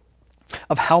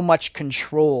of how much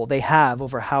control they have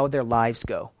over how their lives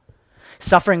go.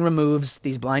 Suffering removes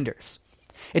these blinders.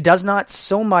 It does not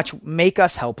so much make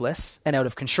us helpless and out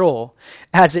of control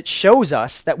as it shows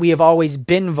us that we have always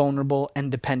been vulnerable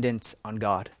and dependent on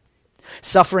God.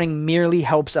 Suffering merely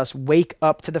helps us wake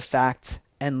up to the fact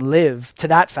and live to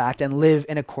that fact and live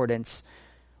in accordance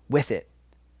with it.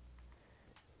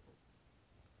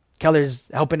 Keller's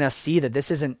helping us see that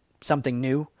this isn't something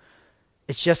new.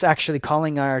 It's just actually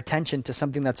calling our attention to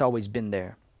something that's always been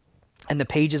there. And the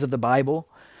pages of the Bible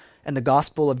and the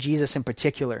gospel of Jesus in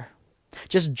particular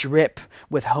just drip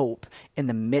with hope in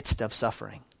the midst of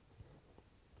suffering.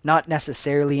 Not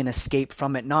necessarily an escape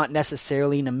from it, not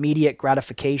necessarily an immediate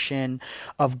gratification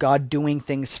of God doing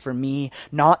things for me,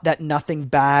 not that nothing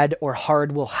bad or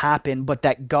hard will happen, but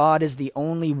that God is the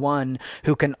only one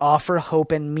who can offer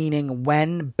hope and meaning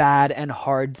when bad and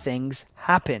hard things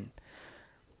happen.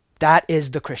 That is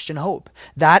the Christian hope.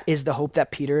 That is the hope that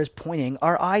Peter is pointing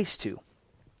our eyes to.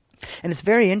 And it's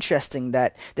very interesting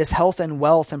that this health and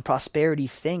wealth and prosperity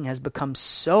thing has become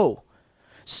so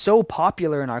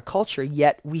popular in our culture,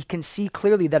 yet we can see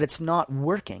clearly that it's not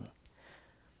working.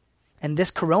 And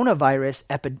this coronavirus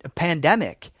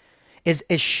pandemic is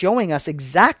showing us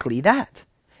exactly that.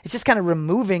 It's just kind of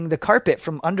removing the carpet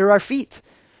from under our feet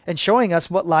and showing us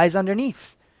what lies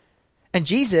underneath. And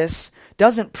Jesus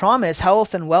doesn't promise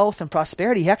health and wealth and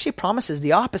prosperity. He actually promises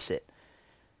the opposite.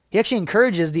 He actually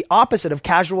encourages the opposite of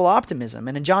casual optimism.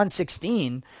 And in John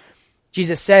 16,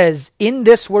 Jesus says, "In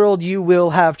this world you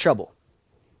will have trouble."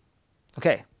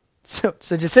 Okay, so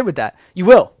just sit with that. You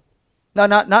will. No,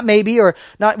 not maybe, or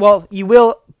not, well, you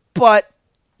will, but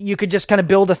you could just kind of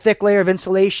build a thick layer of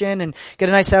insulation and get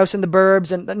a nice house in the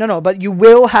burbs. And no, but you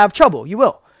will have trouble. You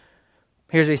will.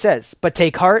 Here's what he says: "But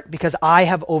take heart, because I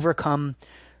have overcome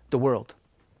the world."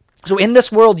 So in this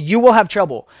world, you will have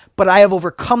trouble, but I have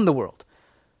overcome the world.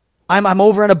 I'm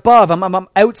over and above. I'm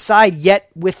outside, yet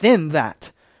within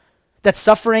that. That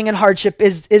suffering and hardship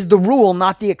is the rule,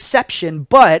 not the exception,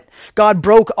 but God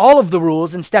broke all of the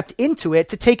rules and stepped into it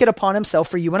to take it upon himself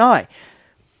for you and I.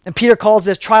 And Peter calls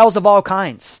this trials of all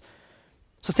kinds.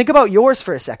 So think about yours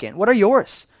for a second. What are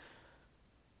yours?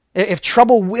 If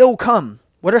trouble will come,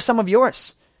 what are some of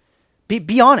yours?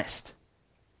 Be honest.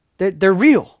 They're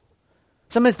real.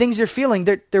 Some of the things you're feeling,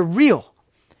 they're real.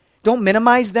 Don't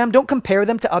minimize them. Don't compare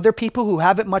them to other people who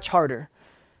have it much harder.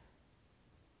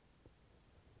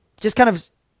 Just kind of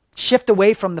shift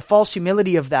away from the false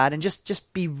humility of that and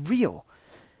just be real.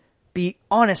 Be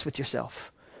honest with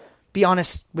yourself. Be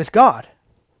honest with God.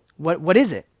 What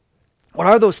is it? What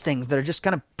are those things that are just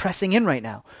kind of pressing in right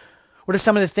now? What are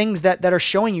some of the things that are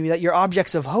showing you that your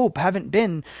objects of hope haven't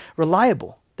been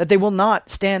reliable, that they will not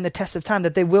stand the test of time,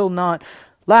 that they will not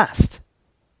last?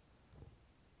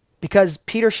 Because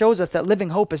Peter shows us that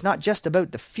living hope is not just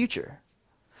about the future.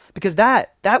 Because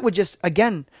that would just,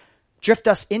 again, drift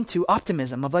us into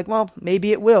optimism of like, well,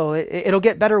 maybe it will. It'll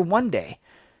get better one day.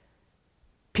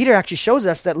 Peter actually shows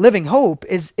us that living hope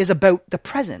is about the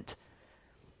present.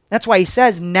 That's why he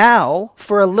says now,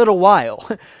 for a little while,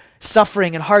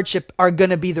 suffering and hardship are going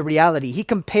to be the reality. He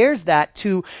compares that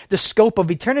to the scope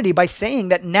of eternity by saying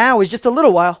that now is just a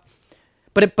little while.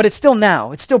 But it's still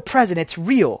now. It's still present. It's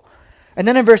real. And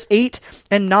then in verse 8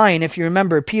 and 9, if you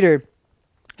remember, Peter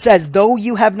says, "Though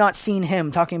you have not seen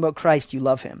him," talking about Christ, "you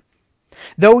love him.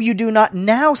 Though you do not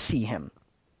now see him,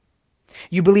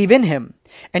 you believe in him,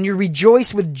 and you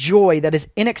rejoice with joy that is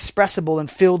inexpressible and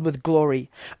filled with glory,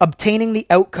 obtaining the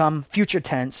outcome," future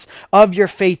tense, "of your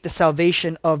faith, the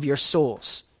salvation of your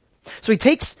souls." So he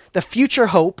takes the future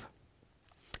hope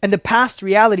and the past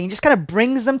reality and just kind of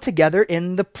brings them together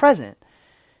in the present.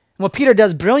 What Peter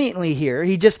does brilliantly here,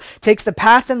 he just takes the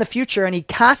past and the future and he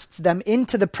casts them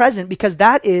into the present because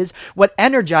that is what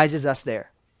energizes us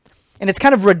there. And it's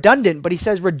kind of redundant, but he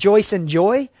says rejoice in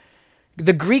joy.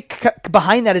 The Greek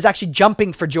behind that is actually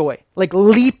jumping for joy, like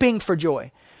leaping for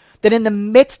joy. That in the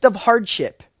midst of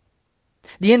hardship,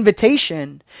 the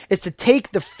invitation is to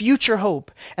take the future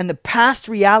hope and the past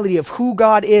reality of who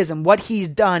God is and what he's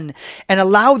done and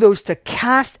allow those to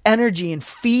cast energy and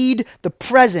feed the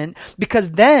present,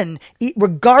 because then,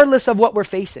 regardless of what we're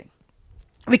facing,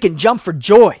 we can jump for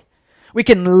joy. We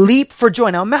can leap for joy.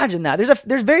 Now imagine that.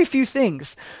 There's very few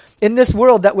things in this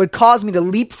world that would cause me to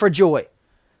leap for joy.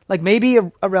 Like maybe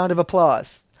a round of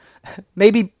applause,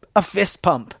 maybe a fist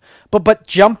pump, but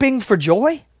jumping for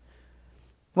joy?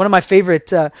 One of my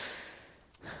favorite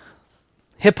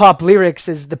hip-hop lyrics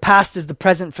is the past is the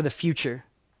present for the future.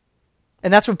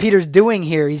 And that's what Peter's doing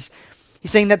here. He's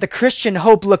saying that the Christian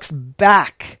hope looks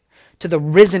back to the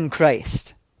risen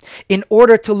Christ in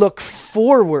order to look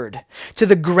forward to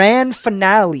the grand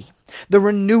finale, the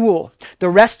renewal, the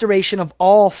restoration of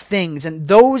all things. And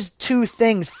those two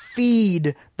things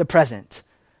feed the present.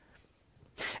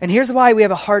 And here's why we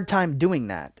have a hard time doing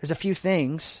that. There's a few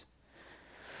things.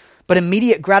 But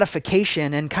immediate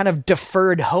gratification and kind of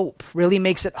deferred hope really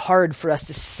makes it hard for us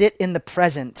to sit in the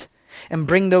present and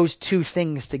bring those two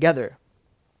things together.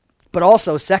 But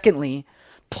also, secondly,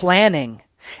 planning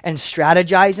and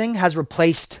strategizing has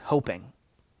replaced hoping.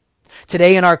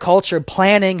 Today in our culture,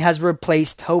 planning has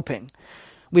replaced hoping.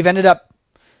 We've ended up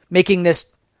making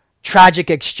this tragic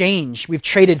exchange. We've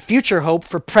traded future hope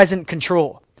for present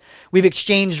control. We've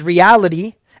exchanged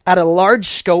reality at a large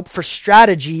scope for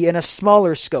strategy in a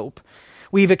smaller scope.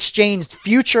 We've exchanged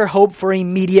future hope for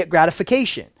immediate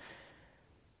gratification.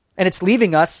 And it's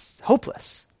leaving us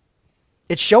hopeless.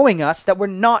 It's showing us that we're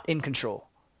not in control.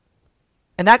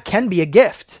 And that can be a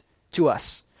gift to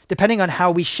us, depending on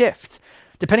how we shift,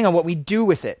 depending on what we do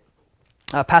with it.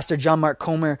 Pastor John Mark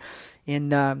Comer in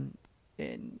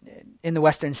the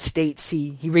Western States,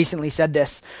 he recently said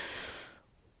this: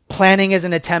 planning is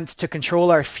an attempt to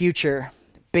control our future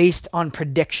based on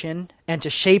prediction and to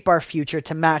shape our future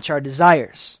to match our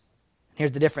desires.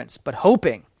 Here's the difference. But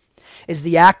hoping is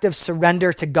the act of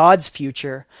surrender to God's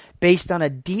future based on a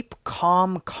deep,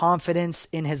 calm confidence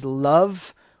in his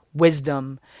love,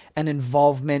 wisdom, and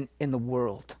involvement in the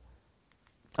world.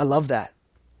 I love that.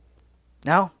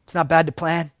 Now, it's not bad to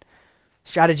plan.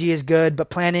 Strategy is good, but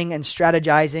planning and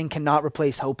strategizing cannot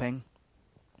replace hoping.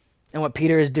 And what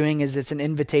Peter is doing is it's an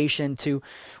invitation to,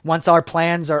 once our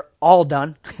plans are all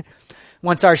done,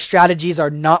 once our strategies are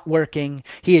not working,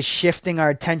 he is shifting our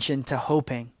attention to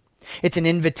hoping. It's an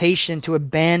invitation to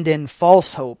abandon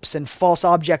false hopes and false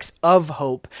objects of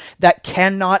hope that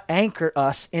cannot anchor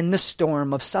us in the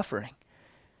storm of suffering.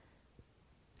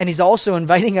 And he's also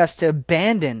inviting us to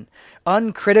abandon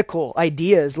uncritical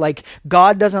ideas like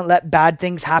God doesn't let bad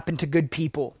things happen to good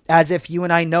people, as if you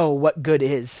and I know what good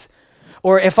is.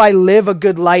 Or if I live a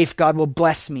good life, God will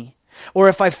bless me. Or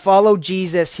if I follow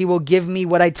Jesus, he will give me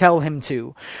what I tell him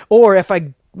to. Or if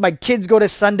my kids go to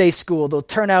Sunday school, they'll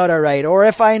turn out all right. Or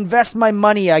if I invest my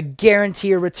money, I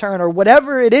guarantee a return, or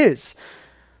whatever it is.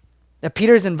 That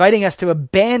Peter's inviting us to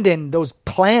abandon those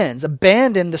plans,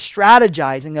 abandon the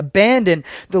strategizing, abandon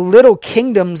the little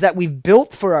kingdoms that we've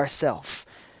built for ourselves.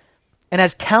 And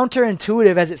as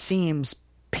counterintuitive as it seems,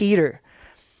 Peter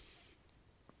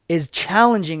is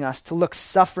challenging us to look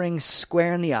suffering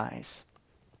square in the eyes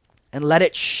and let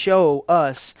it show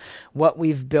us what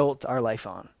we've built our life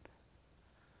on.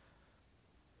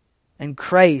 And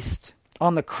Christ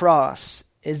on the cross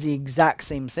is the exact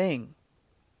same thing.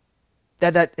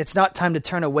 That it's not time to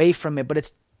turn away from it, but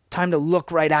it's time to look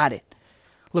right at it.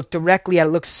 Look directly at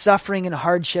it. Look suffering and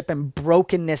hardship and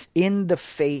brokenness in the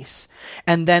face.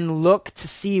 And then look to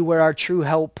see where our true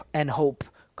help and hope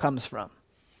comes from.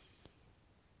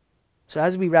 So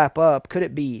as we wrap up, could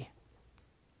it be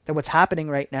that what's happening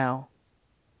right now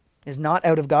is not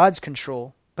out of God's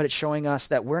control, but it's showing us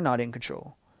that we're not in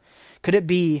control? Could it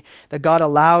be that God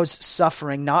allows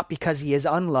suffering not because he is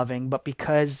unloving, but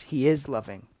because he is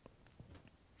loving?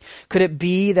 Could it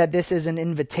be that this is an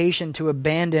invitation to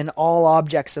abandon all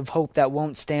objects of hope that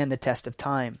won't stand the test of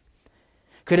time?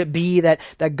 Could it be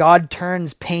that God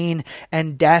turns pain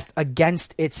and death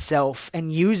against itself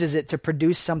and uses it to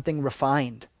produce something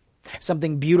refined,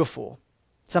 something beautiful,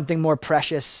 something more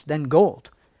precious than gold?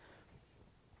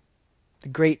 The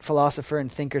great philosopher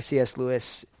and thinker C.S.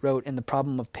 Lewis wrote in The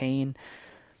Problem of Pain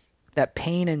that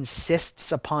pain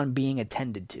insists upon being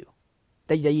attended to,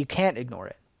 that you can't ignore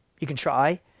it. You can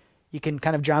try, you can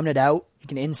kind of drown it out, you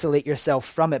can insulate yourself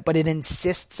from it, but it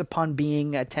insists upon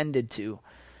being attended to.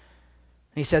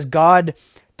 And he says God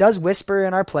does whisper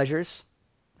in our pleasures.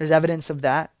 There's evidence of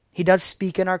that. He does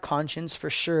speak in our conscience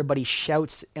for sure, but he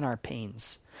shouts in our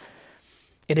pains.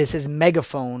 It is his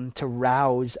megaphone to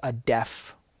rouse a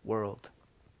deaf world.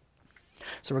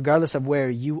 So regardless of where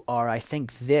you are, I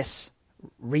think this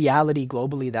reality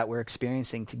globally that we're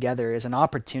experiencing together is an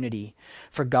opportunity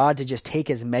for God to just take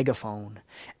his megaphone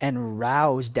and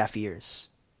rouse deaf ears.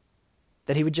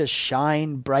 That he would just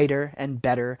shine brighter and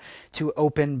better to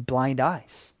open blind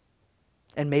eyes.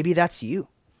 And maybe that's you.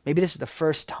 Maybe this is the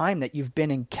first time that you've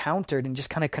been encountered and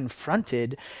just kind of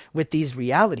confronted with these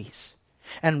realities.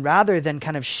 And rather than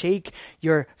kind of shake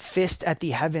your fist at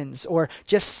the heavens or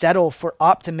just settle for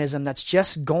optimism that's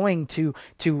just going to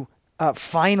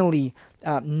finally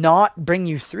not bring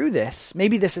you through this,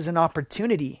 maybe this is an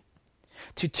opportunity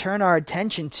to turn our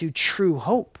attention to true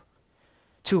hope,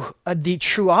 to the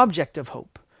true object of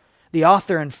hope, the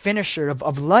author and finisher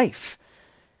of life.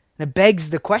 And it begs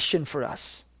the question for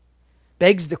us,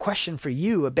 begs the question for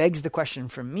you, it begs the question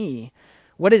for me.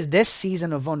 What is this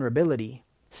season of vulnerability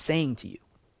saying to you?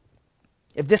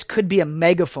 If this could be a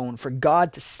megaphone for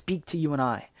God to speak to you and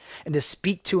I, and to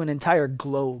speak to an entire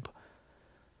globe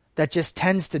that just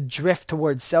tends to drift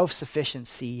towards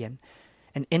self-sufficiency and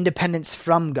independence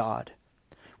from God,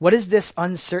 what is this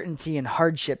uncertainty and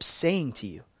hardship saying to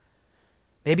you?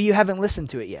 Maybe you haven't listened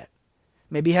to it yet.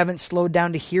 Maybe you haven't slowed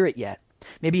down to hear it yet.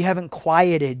 Maybe you haven't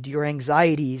quieted your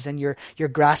anxieties and your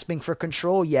grasping for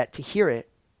control yet to hear it.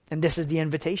 And this is the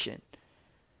invitation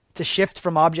to shift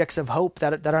from objects of hope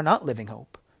that are not living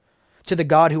hope to the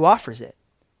God who offers it,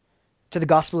 to the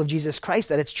gospel of Jesus Christ,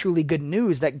 that it's truly good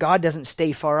news, that God doesn't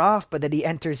stay far off, but that he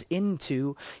enters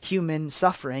into human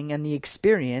suffering and the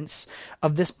experience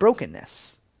of this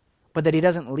brokenness, but that he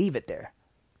doesn't leave it there.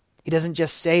 He doesn't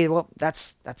just say, well,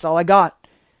 that's all I got.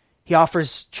 He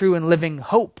offers true and living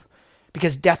hope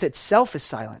because death itself is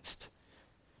silenced.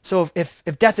 So if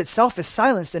death itself is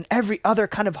silenced, then every other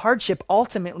kind of hardship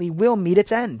ultimately will meet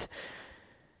its end.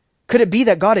 Could it be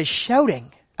that God is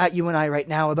shouting at you and I right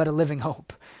now about a living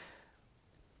hope?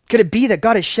 Could it be that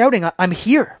God is shouting, I'm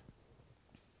here?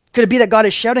 Could it be that God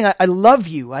is shouting, I love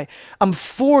you, I'm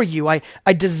for you,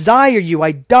 I desire you,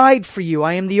 I died for you,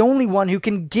 I am the only one who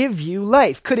can give you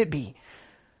life? Could it be?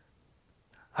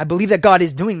 I believe that God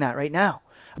is doing that right now.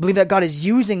 I believe that God is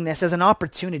using this as an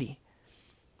opportunity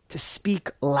to speak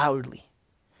loudly,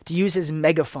 to use his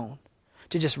megaphone,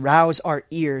 to just rouse our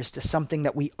ears to something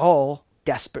that we all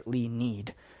desperately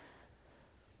need.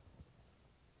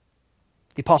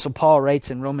 The Apostle Paul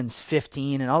writes in Romans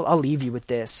 15, and I'll leave you with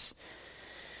this.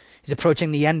 He's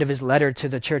approaching the end of his letter to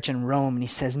the church in Rome, and he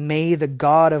says, "May the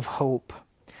God of hope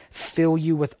fill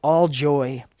you with all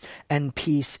joy and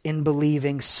peace in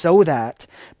believing, so that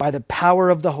by the power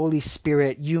of the Holy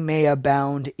Spirit you may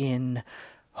abound in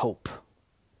hope."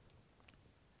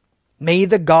 May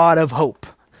the God of hope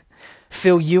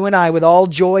fill you and I with all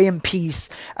joy and peace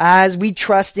as we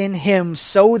trust in him,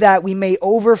 so that we may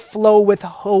overflow with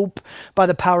hope by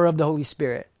the power of the Holy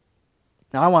Spirit.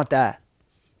 Now, I want that.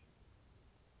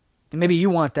 And maybe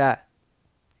you want that.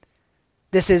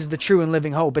 This is the true and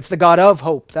living hope. It's the God of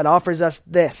hope that offers us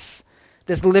this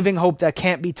living hope that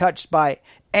can't be touched by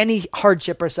any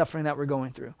hardship or suffering that we're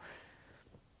going through.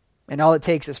 And all it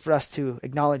takes is for us to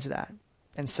acknowledge that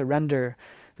and surrender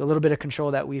the little bit of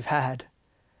control that we've had,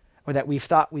 or that we've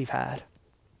thought we've had,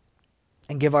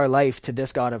 and give our life to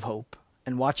this God of hope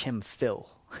and watch him fill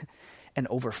and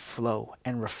overflow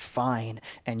and refine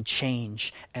and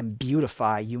change and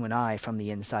beautify you and I from the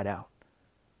inside out.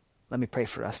 Let me pray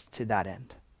for us to that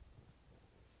end.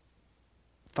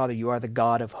 Father, you are the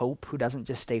God of hope who doesn't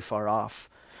just stay far off.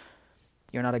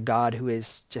 You're not a God who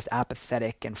is just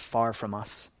apathetic and far from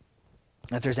us.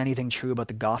 If there's anything true about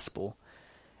the gospel,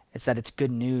 it's that it's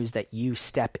good news that you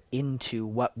step into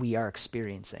what we are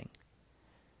experiencing,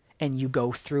 and you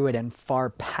go through it and far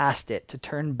past it to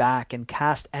turn back and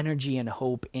cast energy and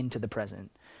hope into the present.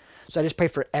 So I just pray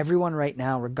for everyone right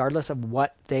now, regardless of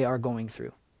what they are going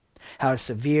through, how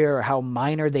severe or how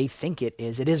minor they think it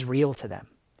is real to them.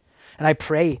 And I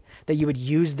pray that you would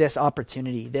use this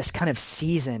opportunity, this kind of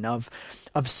season of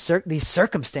these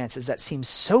circumstances that seem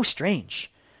so strange,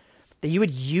 that you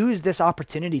would use this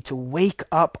opportunity to wake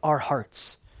up our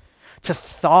hearts, to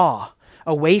thaw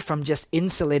away from just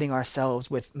insulating ourselves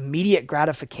with immediate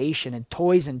gratification and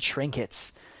toys and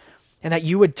trinkets, and that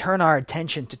you would turn our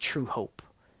attention to true hope,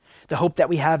 the hope that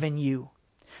we have in you,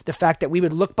 the fact that we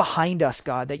would look behind us,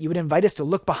 God, that you would invite us to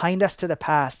look behind us to the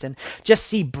past and just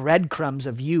see breadcrumbs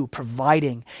of you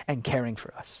providing and caring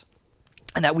for us,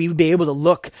 and that we would be able to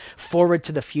look forward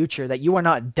to the future, that you are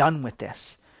not done with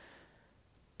this,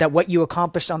 that what you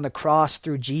accomplished on the cross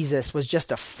through Jesus was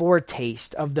just a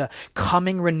foretaste of the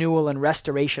coming renewal and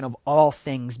restoration of all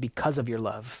things because of your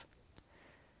love.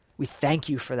 We thank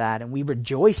you for that, and we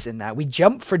rejoice in that. We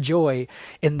jump for joy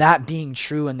in that being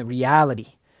true, and the reality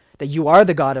that you are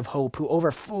the God of hope who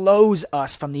overflows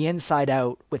us from the inside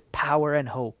out with power and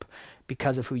hope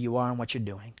because of who you are and what you're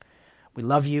doing. We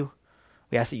love you.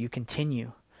 We ask that you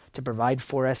continue to provide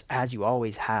for us as you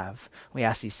always have. We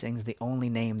ask these things in the only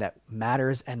name that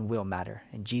matters and will matter.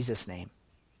 In Jesus' name,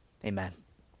 amen.